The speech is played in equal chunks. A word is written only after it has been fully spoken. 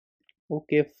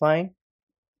Okay, fine.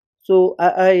 So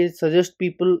I suggest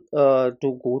people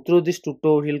to go through this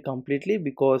tutorial completely,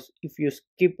 because if you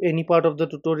skip any part of the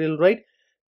tutorial, right,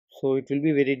 so it will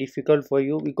be very difficult for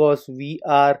you, because we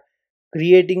are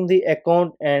creating the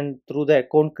account, and through the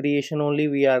account creation only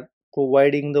we are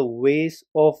providing the ways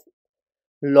of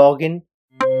login.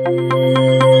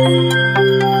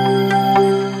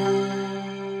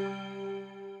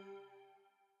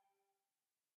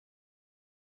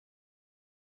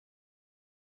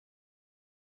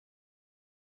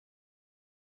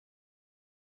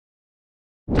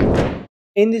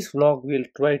 In this vlog, we'll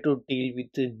try to deal with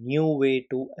the new way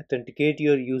to authenticate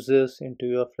your users into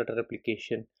your Flutter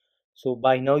application. So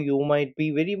by now you might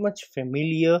be very much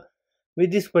familiar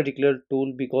with this particular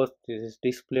tool, because this is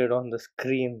displayed on the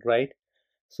screen, right?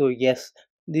 So yes,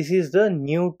 this is the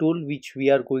new tool which we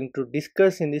are going to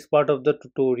discuss in this part of the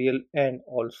tutorial, and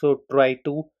also try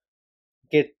to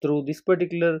get through this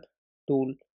particular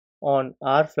tool on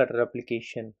our Flutter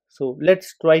application. So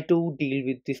let's try to deal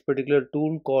with this particular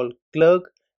tool called Clerk.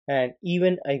 And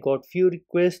even I got few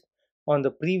requests on the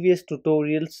previous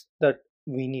tutorials that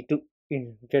we need to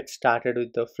get started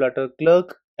with the Flutter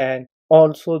Clerk. And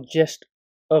also just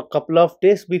a couple of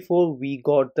days before, we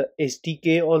got the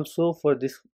SDK also for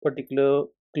this particular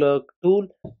Clerk tool.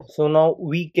 So now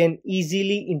we can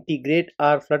easily integrate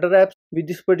our Flutter apps with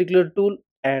this particular tool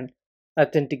and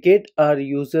authenticate our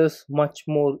users much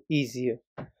more easier.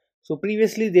 So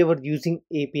previously they were using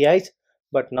APIs,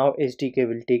 but now SDK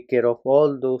will take care of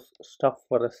all those stuff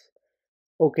for us.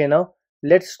 Okay, now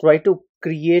let's try to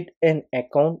create an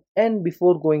account, and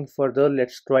before going further,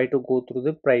 let's try to go through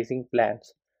the pricing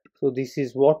plans. So this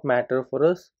is what matter for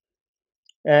us,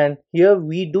 and here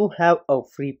we do have a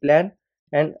free plan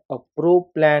and a pro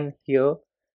plan here,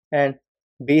 and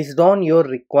based on your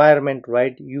requirement,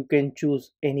 right, you can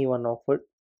choose any one of it.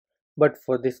 But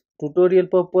for this tutorial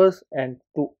purpose and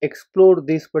to explore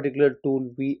this particular tool,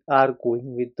 we are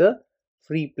going with the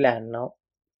free plan now.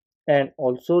 And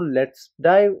also let's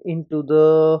dive into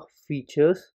the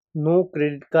features. No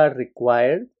credit card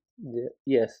required.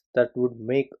 Yes, that would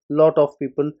make a lot of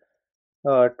people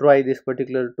try this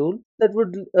particular tool.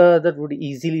 That would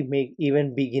easily make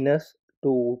even beginners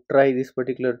to try this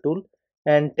particular tool.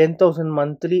 And 10,000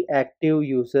 monthly active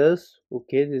users.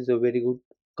 Okay, this is a very good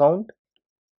count.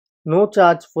 No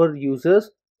charge for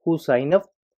users who sign up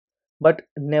but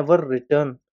never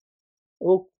return.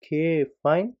 Okay,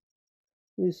 fine.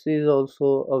 This is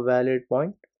also a valid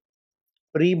point.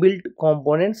 Pre-built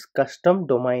components, custom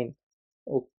domain.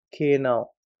 Okay, now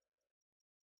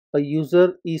a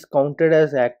user is counted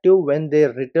as active when they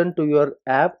return to your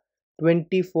app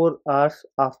 24 hours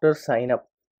after sign up.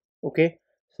 Okay,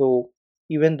 so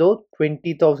even though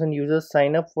 20,000 users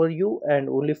sign up for you and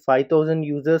only 5,000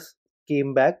 users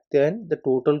came back, then the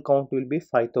total count will be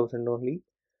 5,000 only.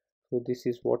 So this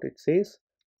is what it says.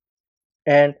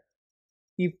 And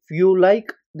if you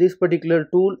like this particular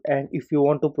tool and if you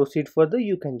want to proceed further,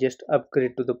 you can just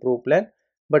upgrade to the pro plan.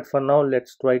 But for now,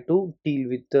 let's try to deal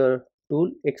with the tool,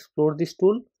 explore this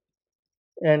tool.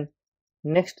 And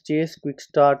Next.js quick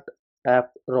start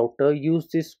app router, use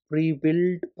this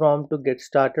pre-built prompt to get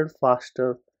started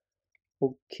faster.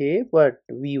 Okay, but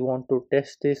we want to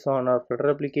test this on our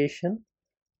Flutter application,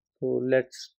 so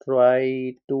let's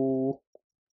try to.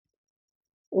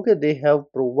 Okay, they have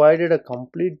provided a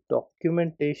complete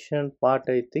documentation part,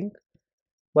 I think,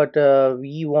 but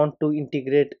we want to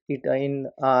integrate it in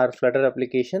our Flutter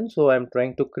application, so I'm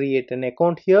trying to create an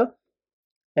account here.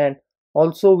 And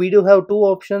also we do have two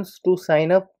options to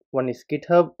sign up. One is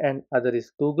GitHub and other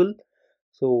is Google,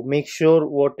 so make sure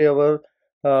whatever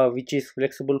which is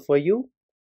flexible for you.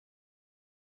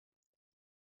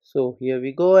 So here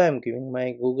we go, I'm giving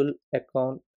my Google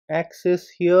account access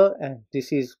here, and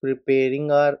this is preparing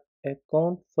our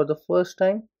account for the first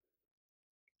time.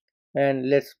 And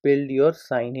let's build your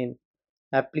sign in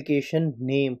application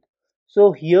name.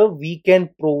 So here we can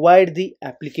provide the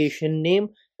application name,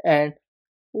 and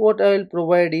what I will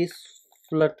provide is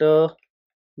Flutter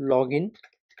login,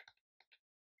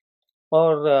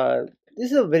 or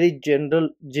this is a very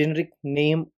generic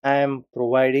name I am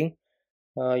providing.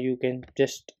 You can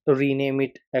just rename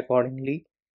it accordingly.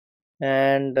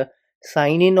 And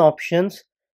sign in options,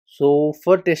 so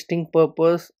for testing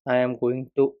purpose I am going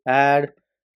to add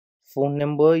phone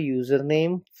number,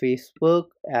 username, Facebook,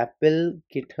 Apple,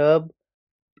 GitHub,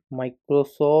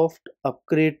 Microsoft.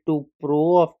 Upgrade to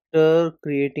Pro after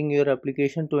creating your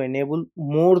application to enable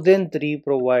more than 3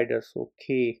 providers.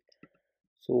 Okay,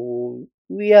 so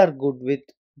we are good with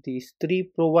these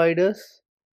 3 providers.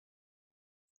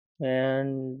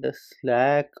 And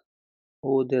Slack,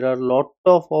 oh, there are lot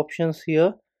of options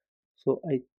here. So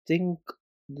I think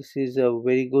this is a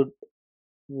very good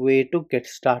way to get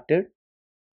started.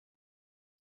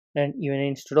 And even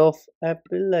instead of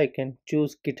Apple, I can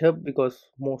choose GitHub because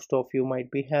most of you might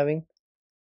be having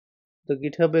the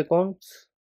GitHub accounts.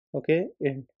 Okay,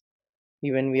 and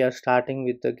even we are starting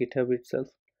with the GitHub itself.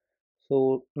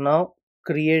 So now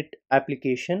create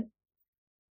application.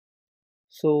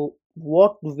 So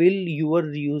what will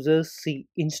your users see?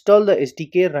 Install the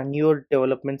SDK, run your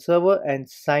development server and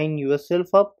sign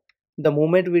yourself up. The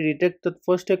moment we detect the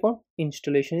first account,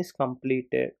 installation is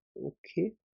completed.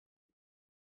 Okay,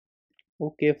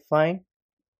 okay, fine.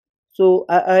 So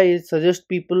I suggest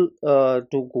people to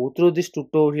go through this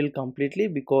tutorial completely,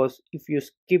 because if you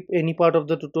skip any part of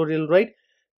the tutorial, right,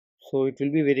 so it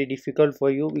will be very difficult for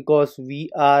you, because we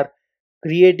are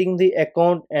creating the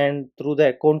account, and through the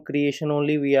account creation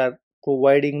only we are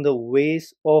providing the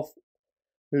ways of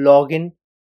login.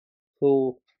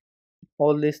 So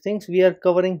all these things we are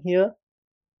covering here: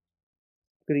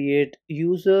 create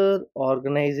user,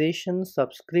 organization,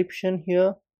 subscription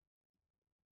here,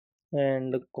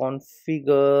 and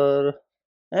configure.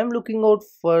 I'm looking out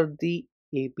for the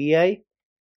API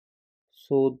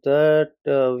so that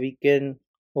we can.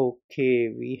 Okay,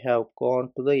 we have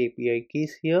gone to the API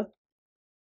keys here,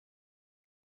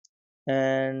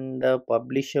 and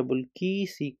publishable key,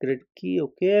 secret key.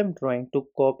 Okay, I'm trying to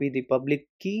copy the public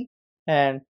key,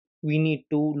 and we need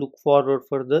to look forward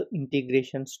for the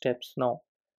integration steps now.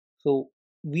 So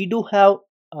we do have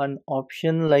an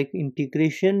option like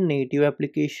integration, native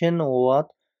application, OAuth.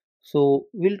 So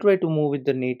we'll try to move with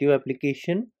the native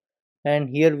application, and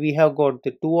here we have got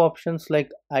the two options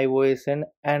like iOS and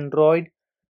Android.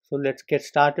 So let's get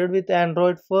started with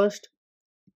Android first.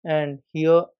 And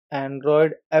here,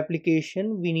 Android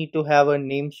application, we need to have a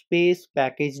namespace,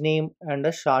 package name, and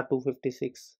a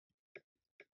SHA-256.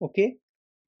 Okay,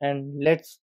 and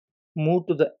let's move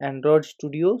to the Android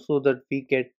Studio so that we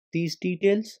get these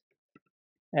details.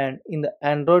 And in the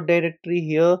Android directory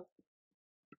here,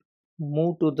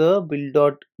 move to the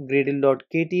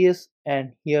build.gradle.kts,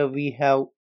 and here we have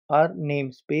our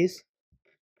namespace,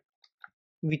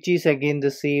 which is again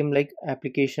the same like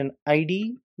application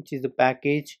ID, which is the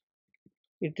package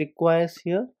it requires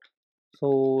here. So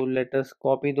let us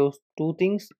copy those two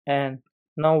things, and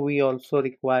now we also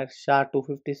require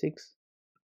SHA-256.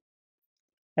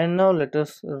 And now let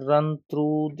us run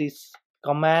through this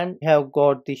command. We have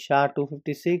got the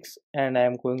SHA-256, and I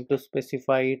am going to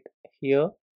specify it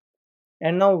here.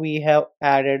 And now we have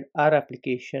added our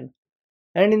application.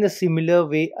 And in the similar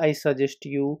way, I suggest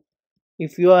you,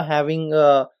 if you are having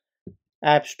a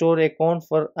App Store account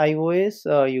for iOS,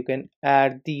 you can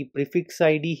add the prefix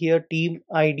ID here, team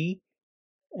ID.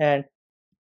 And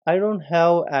I don't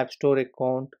have App Store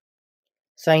account.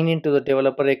 Sign into the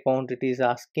developer account it is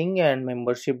asking, and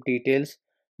membership details,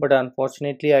 but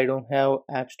unfortunately I don't have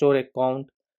App Store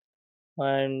account.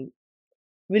 And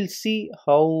we'll see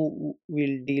how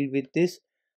we'll deal with this.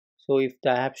 So if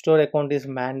the App Store account is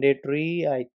mandatory,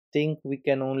 I think we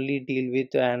can only deal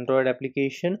with the Android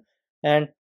application. And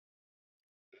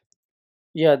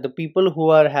yeah, the people who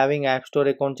are having App Store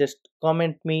account, just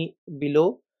comment me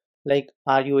below, like,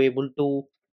 are you able to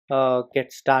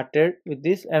get started with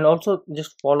this, and also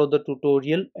just follow the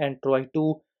tutorial and try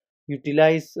to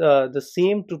utilize the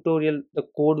same tutorial. The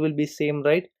code will be same,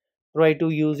 right? Try to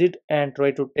use it and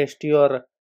try to test your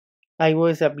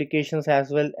iOS applications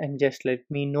as well, and just let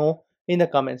me know in the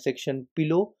comment section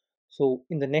below. So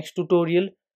in the next tutorial,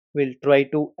 we'll try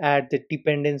to add the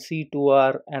dependency to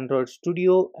our Android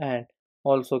Studio and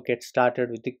also get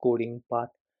started with the coding part.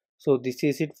 So this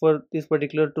is it for this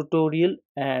particular tutorial,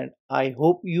 and I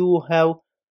hope you have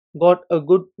got a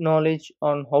good knowledge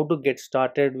on how to get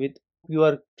started with. You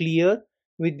are clear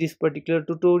with this particular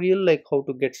tutorial, like how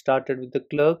to get started with the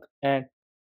Clerk, and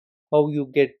how you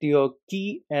get your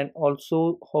key, and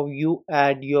also how you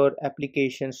add your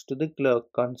applications to the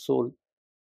Clerk console.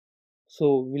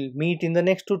 So we'll meet in the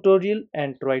next tutorial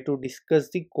and try to discuss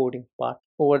the coding part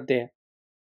over there.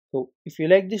 So if you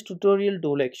like this tutorial,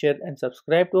 do like, share and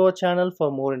subscribe to our channel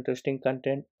for more interesting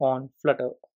content on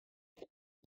Flutter.